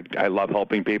charity, and I love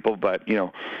helping people, but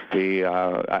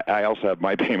I also have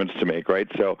my payments to make, right?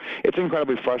 So it's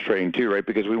incredibly frustrating too, right?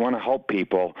 Because we want to help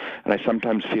people, and I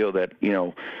sometimes feel that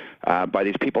by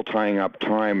these people tying up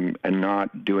time and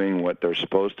not doing what they're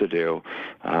supposed to do,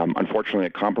 unfortunately,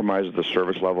 it compromises the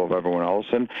service level of everyone else.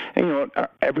 And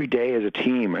every day as a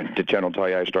team, and Jen will tell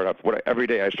you, every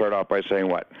day I start off by saying,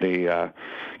 what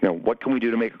can we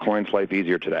do to make a client's life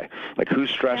easier today? Like, who's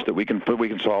stressed that we can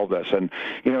solve this? And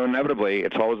inevitably,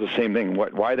 it's always the same thing.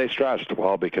 Why are they stressed?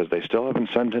 Well, because they still haven't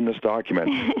sent in this document.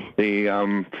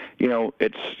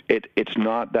 It's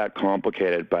not that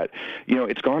complicated, but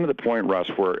it's gone to the point, Russ,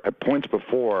 where at points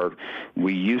before,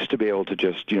 we used to be able to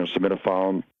just, submit a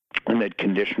file and they'd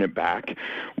condition it back.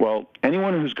 Well,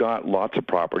 anyone who's got lots of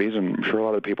properties, and I'm sure a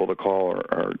lot of the people that call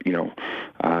are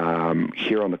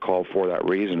here on the call for that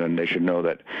reason, and they should know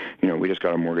that, we just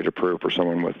got a mortgage approved for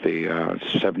someone with the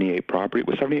 78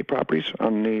 properties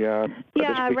on the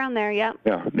around there, yeah.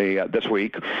 Yeah, this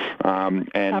week. And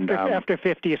after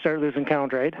 50, you start losing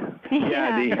count, right?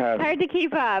 Yeah, hard to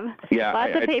keep up. Yeah,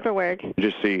 lots of paperwork.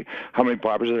 Just see how many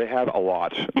properties they have. A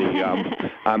lot.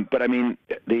 But I mean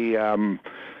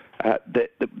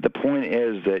the point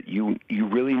is that you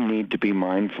really need to be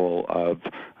mindful of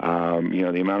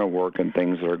the amount of work and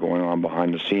things that are going on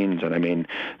behind the scenes. And I mean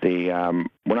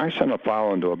when I send a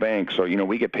file into a bank, so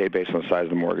we get paid based on the size of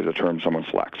the mortgage, the term someone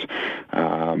selects.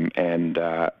 And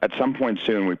at some point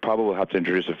soon, we probably will have to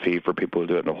introduce a fee for people who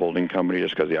do it in a holding company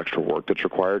just because of the extra work that's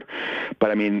required.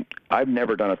 But I mean, I've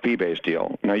never done a fee-based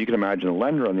deal. Now you can imagine a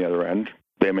lender on the other end.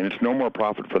 I mean, it's no more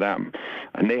profit for them,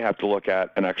 and they have to look at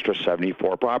an extra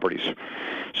 74 properties.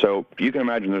 So you can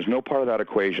imagine there's no part of that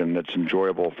equation that's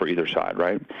enjoyable for either side,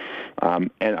 right?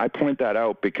 And I point that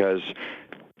out because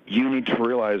you need to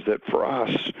realize that for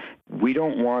us, we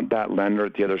don't want that lender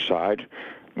at the other side.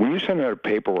 When you send out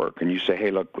paperwork and you say, hey,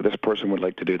 look, this person would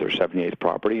like to do their 78th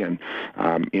property, and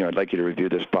I'd like you to review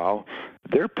this file,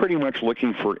 they're pretty much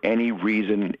looking for any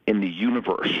reason in the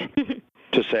universe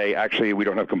to say, actually, we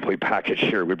don't have a complete package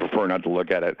here. We prefer not to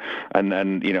look at it. And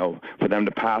then, for them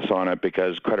to pass on it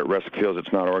because credit risk feels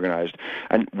it's not organized.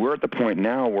 And we're at the point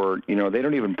now where, they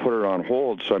don't even put it on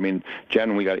hold. So, I mean,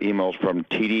 Jen, we got emails from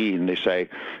TD, and they say,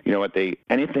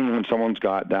 anything when someone's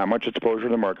got that much exposure to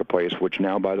the marketplace, which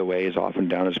now, by the way, is often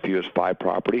down as few as 5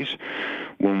 properties,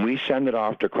 when we send it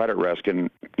off to credit risk, and,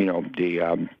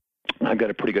 I've got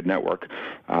a pretty good network,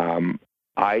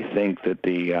 I think that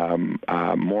the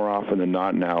more often than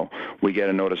not now, we get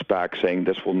a notice back saying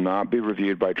this will not be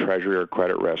reviewed by Treasury or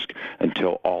credit risk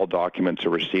until all documents are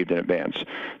received in advance.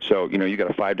 So, you got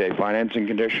a 5-day financing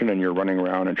condition and you're running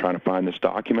around and trying to find this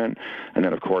document. And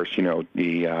then, of course,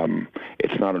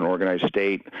 it's not an organized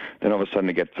state. Then all of a sudden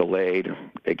it gets delayed.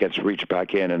 It gets reached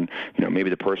back in and, maybe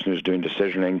the person who's doing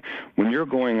decisioning. When you're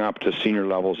going up to senior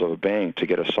levels of a bank to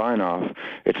get a sign-off,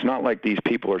 it's not like these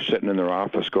people are sitting in their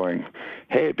office going,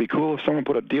 hey, it'd be cool if someone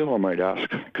put a deal on my desk,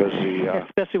 because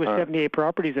especially with 78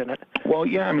 properties in it. Well,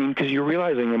 yeah, because you're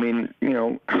realizing, a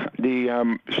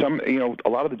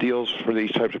lot of the deals for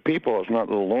these types of people, it's not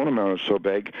the loan amount is so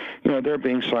big, they're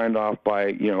being signed off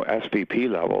by SVP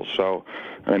levels. So,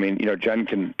 Jen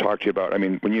can talk to you about.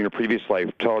 When you're in your previous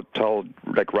life, tell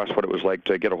like Russ what it was like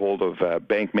to get a hold of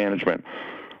bank management.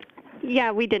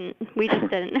 Yeah, we didn't. We just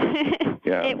didn't.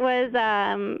 Yeah. It was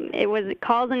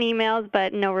calls and emails,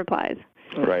 but no replies.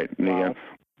 Right. Wow.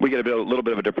 We get a little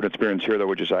bit of a different experience here, though,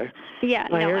 would you say? Yeah,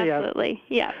 no, absolutely.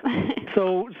 Yeah.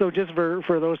 So just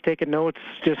for those taking notes,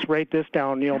 just write this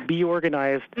down. Be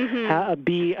organized,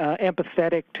 be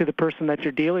empathetic to the person that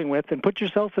you're dealing with, and put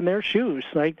yourself in their shoes.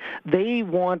 Like, they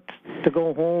want to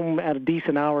go home at a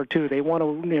decent hour too. They want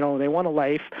to, they want a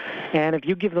life, and if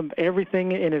you give them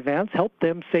everything in advance, help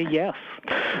them say yes.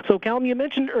 So, Calum, you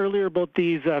mentioned earlier about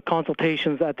these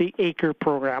consultations at the ACRE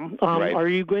program. Right. Are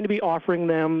you going to be offering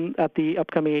them at the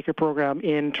upcoming ACRE program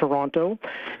in Toronto?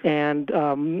 And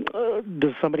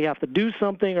does somebody have to do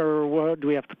something, or do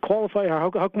we have to qualify? Or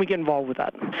how can we get involved with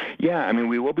that? Yeah,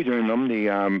 we will be doing them.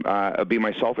 It'll be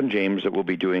myself and James that will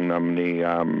be doing them.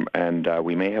 And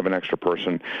we may have an extra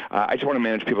person. I just want to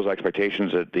manage people's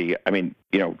expectations. What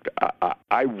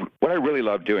I really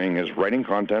love doing is writing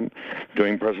content,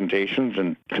 doing presentations,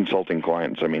 and consulting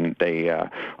clients.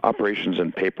 Operations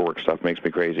and paperwork stuff makes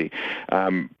me crazy.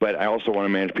 But I also want to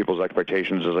manage people's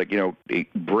expectations as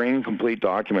bring complete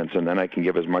documents, and then I can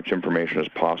give as much information as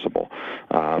possible.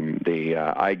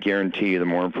 I guarantee the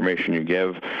more information you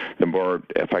give, the more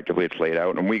effectively it's laid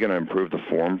out. And we're going to improve the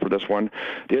form for this one.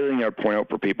 The other thing I'd point out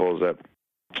for people is that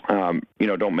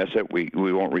don't miss it. We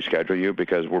won't reschedule you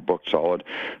because we're booked solid.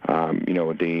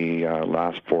 The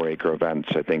last 4 ACRE events,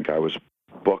 I think I was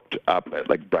booked up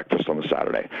at breakfast on the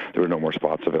Saturday. There were no more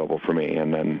spots available for me,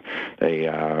 and then we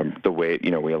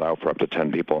allow for up to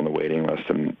 10 people on the waiting list,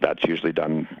 and that's usually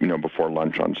done before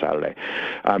lunch on Saturday.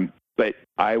 But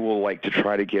I will like to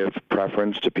try to give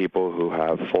preference to people who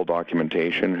have full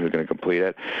documentation, who are going to complete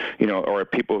it, or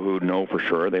people who know for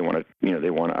sure they want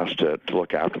us to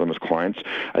look after them as clients.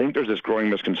 I think there's this growing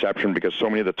misconception because so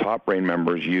many of the top brain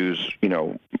members use,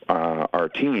 our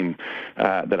team,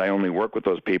 that I only work with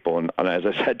those people. And as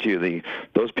I said to you,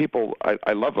 those people,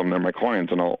 I love them. They're my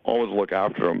clients, and I'll always look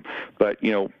after them. But,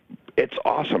 it's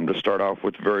awesome to start off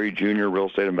with very junior real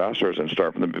estate investors and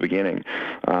start from the beginning.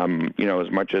 As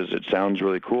much as it sounds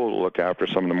really cool to look after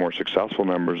some of the more successful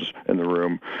members in the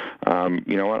room,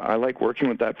 I like working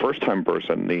with that first-time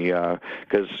person.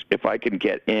 Because if I can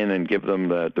get in and give them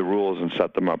the rules and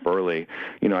set them up early,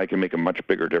 I can make a much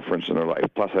bigger difference in their life.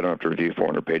 Plus, I don't have to review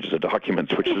 400 pages of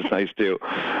documents, which is nice too.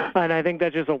 And I think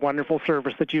that's just a wonderful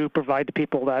service that you provide to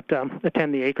people that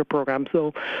attend the ACRE program.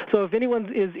 So if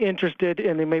anyone is interested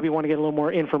and they maybe want to get a little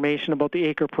more information about the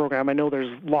ACRE program, I know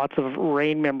there's lots of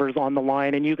REIN members on the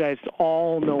line, and you guys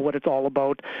all know what it's all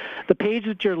about. The page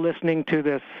that you're listening to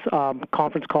this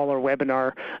conference call or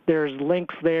webinar, there's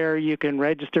links there. You can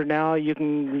register now. You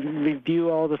can review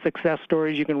all the success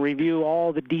stories. You can review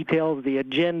all the details, the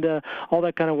agenda, all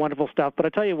that kind of wonderful stuff. But I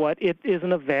tell you what, it is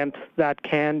an event that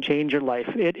can change your life.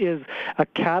 It is a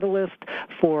catalyst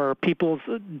for people's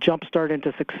jumpstart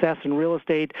into success in real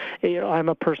estate. I'm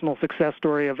a personal success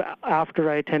story of after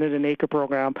I attended an ACRE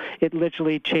program, it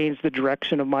literally changed the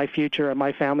direction of my future and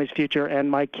my family's future and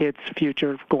my kids'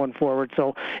 future going forward.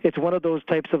 So it's one of those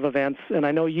types of events, and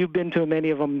I know you've been to many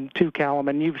of them too, Calum,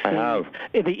 and you've seen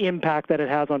the impact that it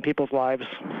has on people's lives.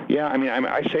 Yeah,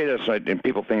 I say this, and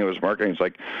people think it was marketing. It's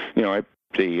like,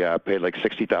 I paid like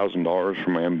 $60,000 for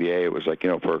my MBA. It was like,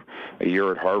 for a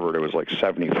year at Harvard, it was like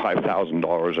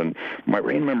 $75,000, and my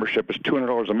REIN membership is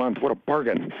 $200 a month. What a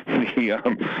bargain!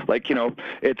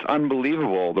 It's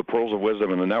unbelievable the pearls of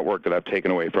wisdom and the network that I've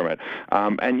taken away from it.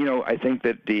 I think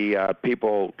that the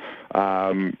people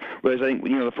Whereas I think,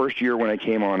 the first year when I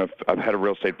came on, I've head of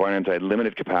real estate finance, I had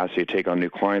limited capacity to take on new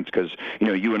clients because,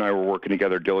 you and I were working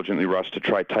together diligently, Russ, to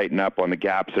try tighten up on the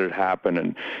gaps that had happened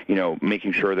and,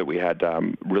 making sure that we had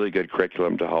really good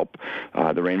curriculum to help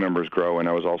the REIN members grow. And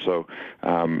I was also,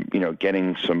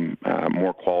 getting some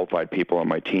more qualified people on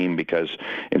my team because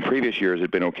in previous years it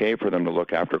had been okay for them to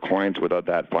look after clients without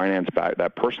that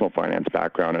that personal finance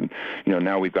background. And,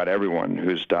 now we've got everyone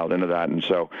who's dialed into that. And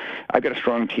so I've got a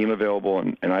strong team available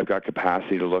and I've got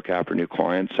capacity to look after new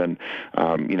clients. And,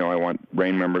 I want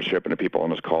REIN membership and the people on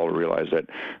this call to realize that,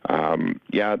 I'm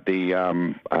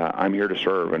here to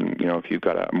serve. And, if you've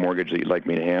got a mortgage that you'd like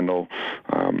me to handle,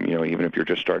 even if you're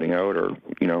just starting out or,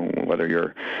 whether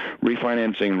you're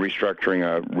refinancing, restructuring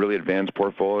a really advanced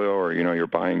portfolio or, you're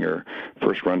buying your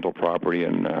first rental property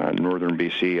in northern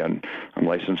BC. And I'm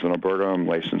licensed in Alberta. I'm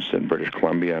licensed in British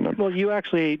Columbia. And well, you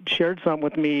actually shared something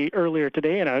with me earlier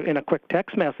today in a quick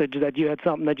text message that you had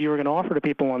something that you were going to offer to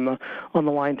people on the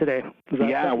line today.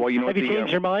 Yeah, well, have you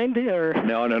changed your mind? Or?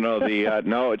 No.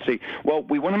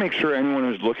 We want to make sure anyone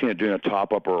who's looking at doing a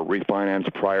top-up or a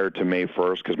refinance prior to May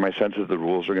 1st, because my sense is the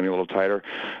rules are going to be a little tighter.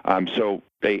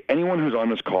 Anyone who's on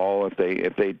this call, if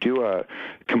they do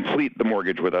complete the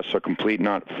mortgage with us, so complete,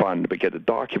 not fund, but get the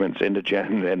documents into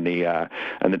Jen and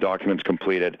the documents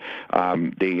completed.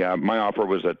 My offer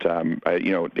was that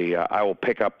I will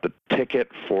pick up the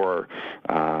ticket for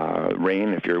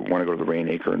REIN if you want to go to the REIN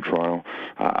Acre in Toronto.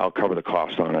 I'll cover the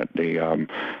cost on it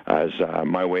as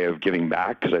my way of giving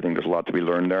back because I think there's a lot to be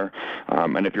learned there.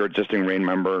 And if you're an existing REIN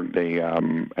member,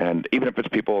 and even if it's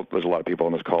people, there's a lot of people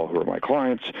on this call who are my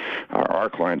clients,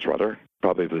 our clients rather.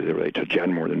 Probably they relate to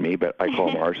Jen more than me, but I call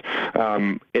them ours,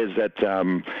 is that,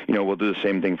 we'll do the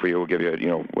same thing for you. We'll give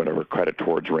you, whatever credit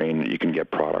towards REIN that you can get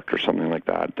product or something like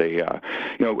that. A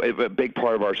big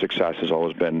part of our success has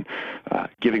always been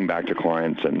giving back to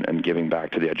clients and giving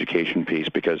back to the education piece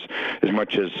because as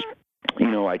much as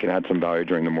I can add some value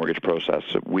during the mortgage process.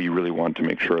 We really want to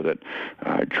make sure that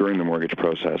during the mortgage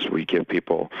process, we give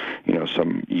people,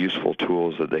 some useful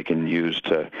tools that they can use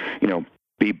to,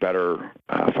 be better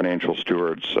financial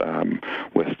stewards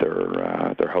with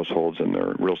their households and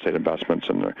their real estate investments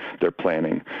and their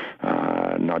planning,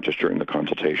 not just during the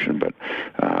consultation, but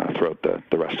throughout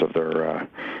the rest of their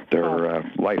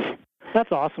life.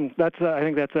 That's awesome. I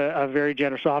think that's a very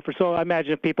generous offer. So I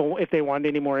imagine if they want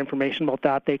any more information about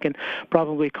that, they can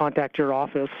probably contact your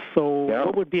office. So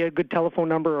What would be a good telephone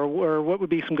number or what would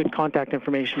be some good contact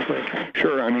information for you?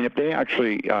 Sure. I mean, if they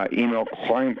actually email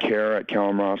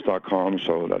clientcare@calumross.com,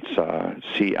 so that's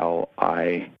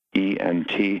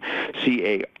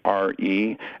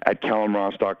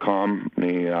clientcare@calumross.com,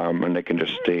 and they can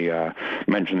just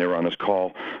mention they were on this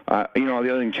call. The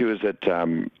other thing too is that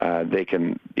they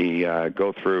can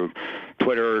go through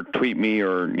Twitter, tweet me,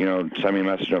 or send me a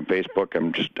message on Facebook.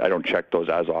 I don't check those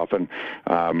as often.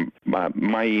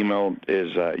 My email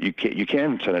is you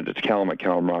can send it. It's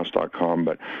Calum@calumross.com,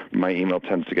 but my email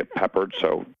tends to get peppered,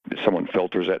 so someone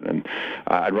filters it, and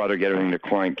I'd rather get everything to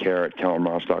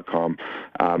clientcare@calumross.com.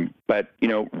 But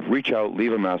reach out,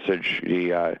 leave a message.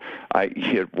 I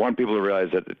want people to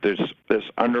realize that there's this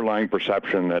underlying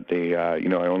perception that I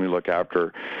only look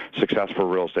after successful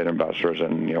real estate investors,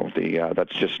 and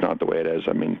that's just not the way it is.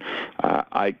 I mean,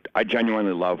 I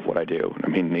genuinely love what I do. I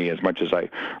mean, as much as I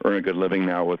earn a good living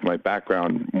now with my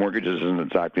background, mortgages isn't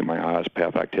exactly my highest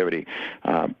path activity,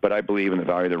 but I believe in the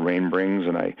value that REIN brings,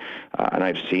 and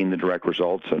I've seen the direct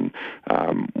results, and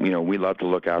we love to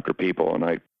look after people,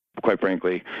 and quite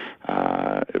frankly,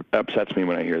 it upsets me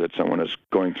when I hear that someone is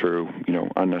going through,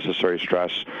 unnecessary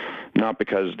stress, not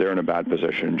because they're in a bad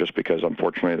position, just because,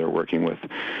 unfortunately, they're working with,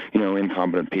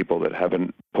 incompetent people that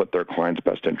haven't put their client's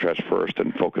best interest first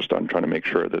and focused on trying to make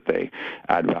sure that they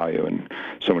add value. And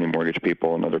so many mortgage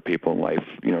people and other people in life,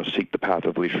 seek the path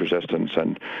of least resistance.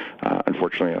 And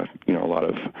unfortunately, a lot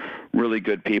of really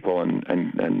good people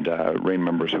and REIN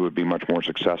members who would be much more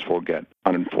successful get,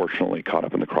 unfortunately, caught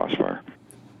up in the crossfire.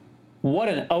 What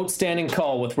an outstanding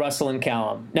call with Russell and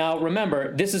Calum. Now,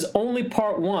 remember, this is only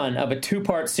part one of a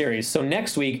two-part series, so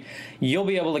next week you'll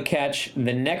be able to catch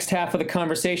the next half of the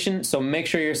conversation, so make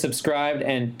sure you're subscribed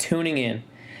and tuning in.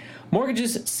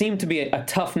 Mortgages seem to be a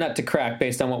tough nut to crack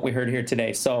based on what we heard here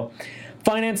today, so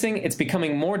financing, it's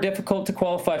becoming more difficult to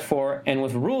qualify for, and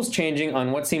with rules changing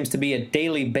on what seems to be a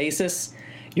daily basis,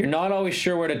 you're not always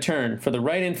sure where to turn for the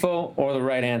right info or the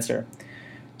right answer.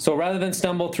 So rather than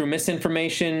stumble through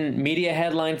misinformation, media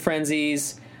headline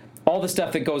frenzies, all the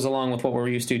stuff that goes along with what we're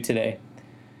used to today,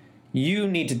 you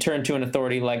need to turn to an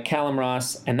authority like Calum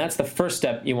Ross, and that's the first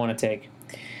step you want to take.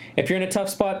 If you're in a tough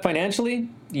spot financially,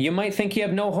 you might think you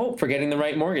have no hope for getting the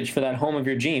right mortgage for that home of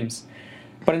your dreams.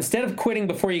 But instead of quitting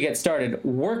before you get started,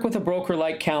 work with a broker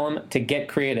like Calum to get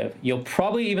creative. You'll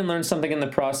probably even learn something in the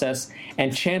process,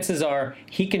 and chances are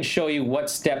he can show you what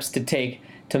steps to take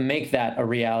to make that a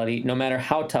reality, no matter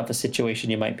how tough a situation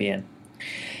you might be in.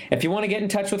 If you want to get in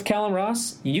touch with Calum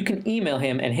Ross, you can email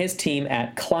him and his team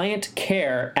at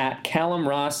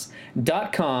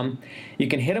clientcare@calumross.com. You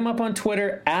can hit him up on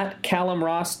Twitter at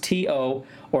CalumRossTO,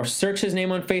 or search his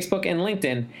name on Facebook and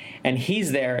LinkedIn, and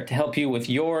he's there to help you with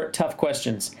your tough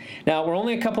questions. Now, we're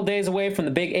only a couple days away from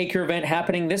the big Acre event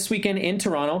happening this weekend in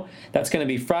Toronto. That's going to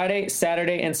be Friday,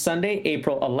 Saturday, and Sunday,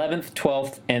 April 11th,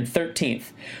 12th, and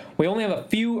 13th. We only have a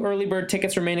few early bird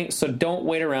tickets remaining, so don't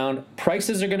wait around.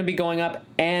 Prices are going to be going up,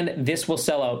 and this will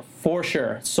sell out for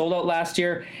sure. Sold out last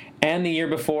year, and the year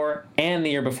before, and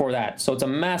the year before that. So it's a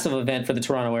massive event for the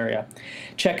Toronto area.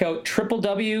 Check out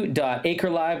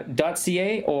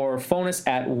www.acrelive.ca or phone us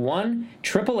at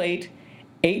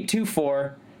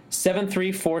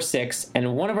 1-888-824-7346,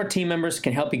 and one of our team members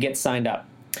can help you get signed up.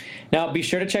 Now, be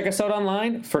sure to check us out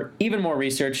online for even more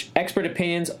research, expert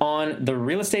opinions on the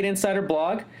Real Estate Insider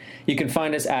blog. You can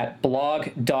find us at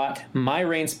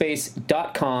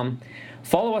blog.myrainspace.com.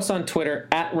 Follow us on Twitter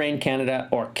at Rain Canada,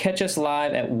 or catch us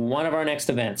live at one of our next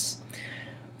events.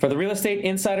 For the Real Estate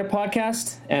Insider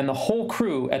podcast and the whole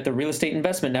crew at the Real Estate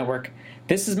Investment Network,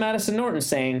 this is Madison Norton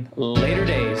saying, later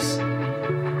days.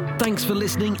 Thanks for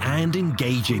listening and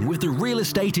engaging with the Real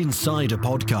Estate Insider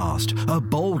podcast, a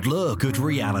bold look at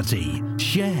reality.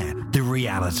 Share the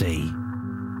reality.